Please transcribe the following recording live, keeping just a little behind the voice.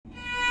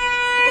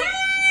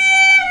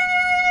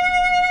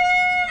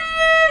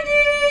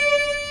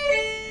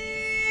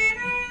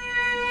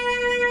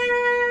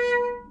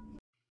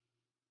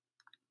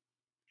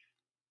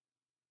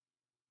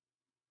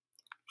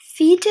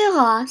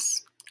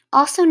filles,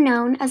 also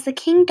known as the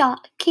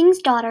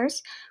king's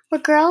daughters, were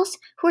girls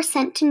who were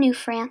sent to New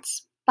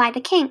France by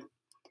the king.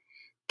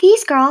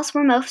 These girls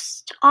were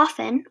most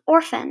often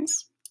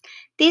orphans.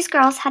 These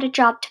girls had a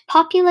job to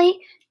populate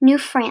New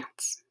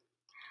France.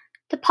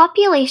 The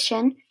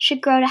population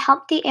should grow to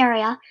help the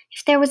area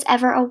if there was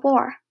ever a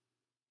war.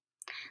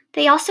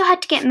 They also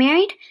had to get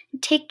married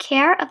and take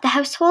care of the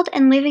household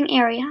and living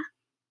area.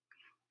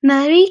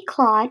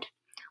 Marie-Claude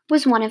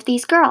was one of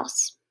these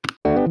girls.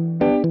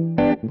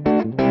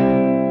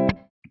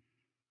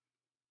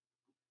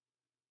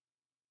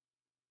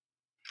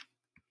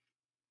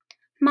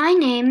 My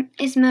name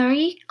is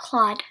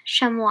Marie-Claude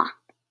Chamois.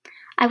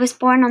 I was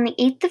born on the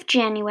 8th of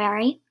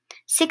January,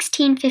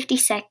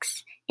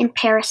 1656, in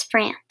Paris,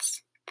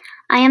 France.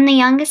 I am the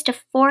youngest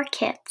of 4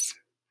 kids.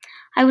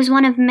 I was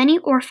one of many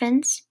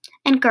orphans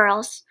and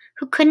girls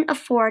who couldn't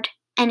afford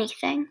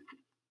anything.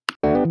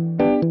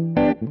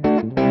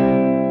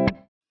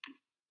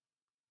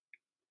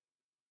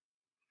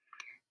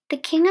 The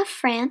King of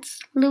France,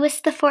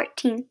 Louis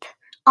XIV,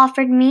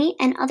 offered me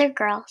and other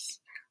girls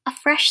a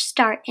fresh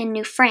start in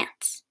New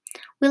France.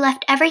 We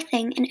left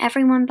everything and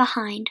everyone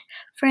behind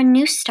for a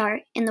new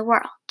start in the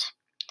world.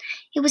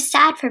 It was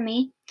sad for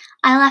me.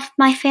 I left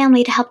my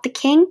family to help the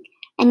king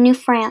and New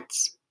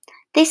France.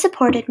 They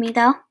supported me,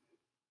 though.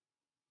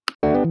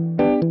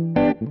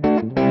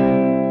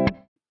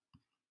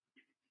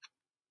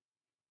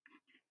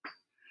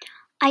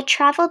 I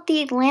traveled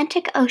the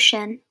Atlantic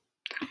Ocean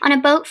on a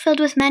boat filled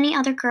with many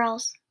other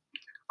girls,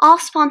 all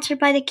sponsored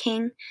by the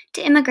king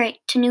to immigrate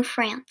to New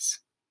France.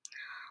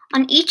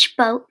 On each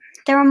boat,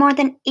 there were more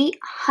than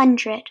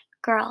 800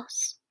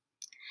 girls,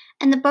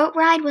 and the boat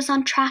ride was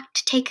on track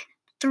to take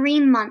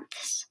 3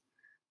 months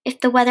if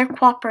the weather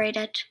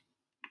cooperated.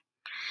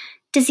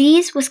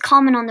 Disease was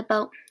common on the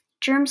boat.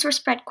 Germs were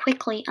spread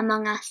quickly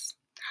among us.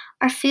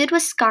 Our food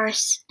was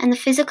scarce, and the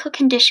physical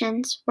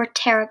conditions were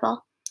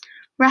terrible.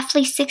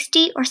 Roughly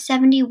 60 or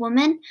 70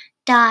 women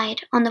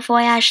died on the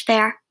voyage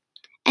there,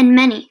 and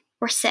many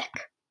were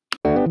sick.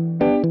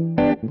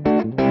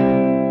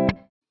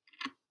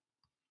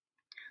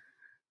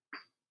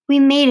 We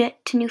made it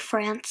to New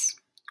France.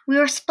 We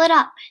were split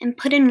up and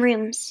put in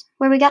rooms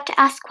where we got to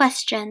ask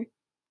questions.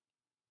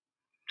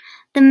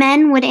 The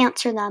men would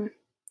answer them.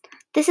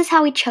 This is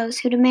how we chose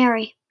who to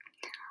marry.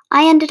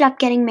 I ended up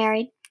getting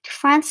married to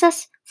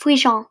Francis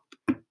Fouigeon.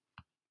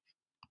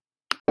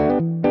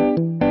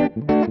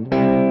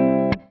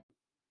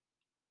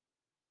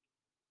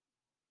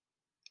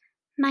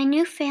 My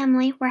new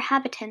family were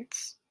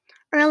habitants,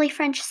 early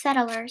French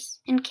settlers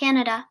in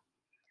Canada.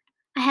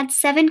 I had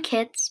 7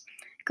 kids,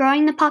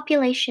 growing the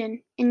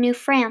population in New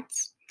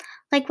France,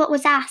 like what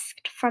was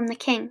asked from the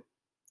king.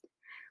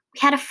 We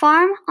had a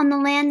farm on the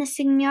land the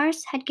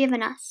seigneurs had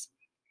given us.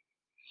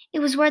 It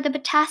was where the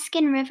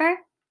Bataskyn River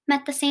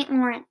met the St.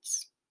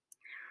 Lawrence.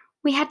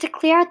 We had to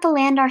clear out the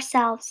land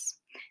ourselves.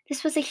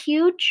 This was a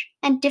huge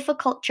and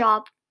difficult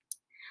job.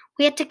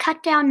 We had to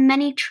cut down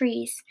many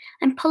trees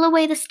and pull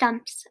away the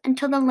stumps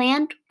until the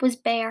land was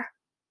bare.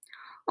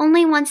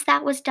 Only once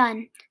that was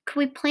done could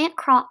we plant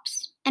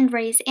crops and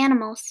raise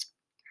animals.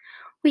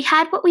 We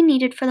had what we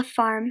needed for the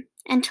farm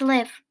and to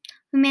live.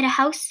 We made a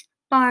house,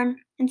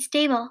 barn, and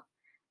stable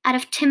out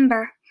of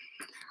timber.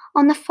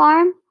 On the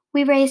farm,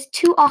 we raised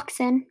 2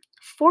 oxen,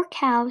 4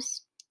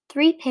 cows,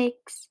 3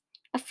 pigs,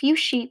 a few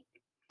sheep,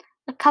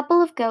 a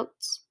couple of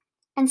goats,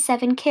 and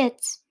 7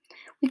 kids.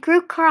 We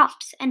grew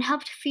crops and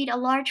helped feed a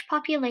large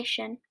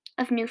population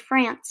of New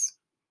France.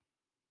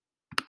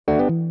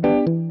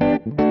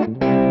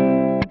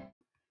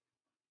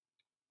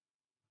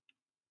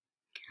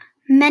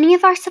 Many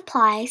of our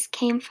supplies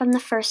came from the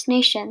First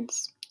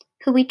Nations,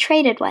 who we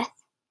traded with.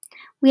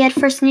 We had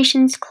First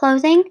Nations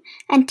clothing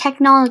and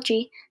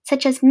technology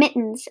such as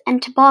mittens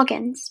and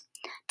toboggans,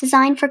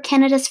 designed for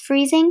Canada's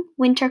freezing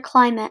winter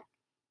climate.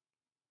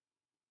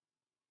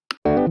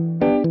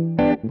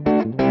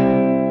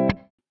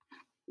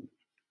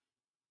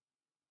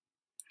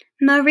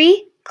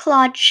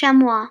 Marie-Claude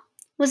Chamois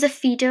was a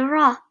fille de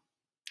roi.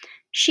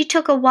 She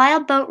took a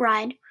wild boat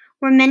ride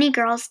where many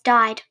girls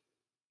died.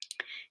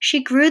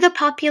 She grew the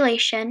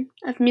population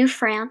of New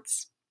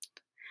France.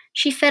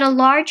 She fed a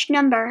large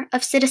number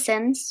of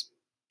citizens.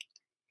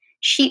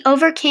 She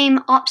overcame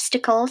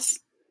obstacles.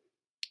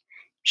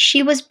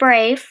 She was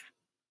brave.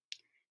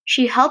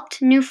 She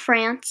helped New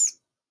France.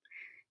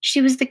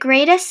 She was the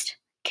greatest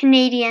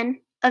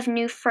Canadian of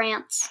New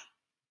France.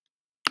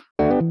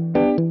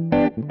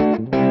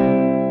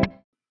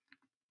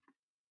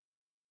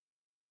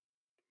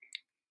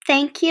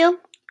 Thank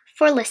you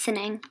for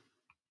listening.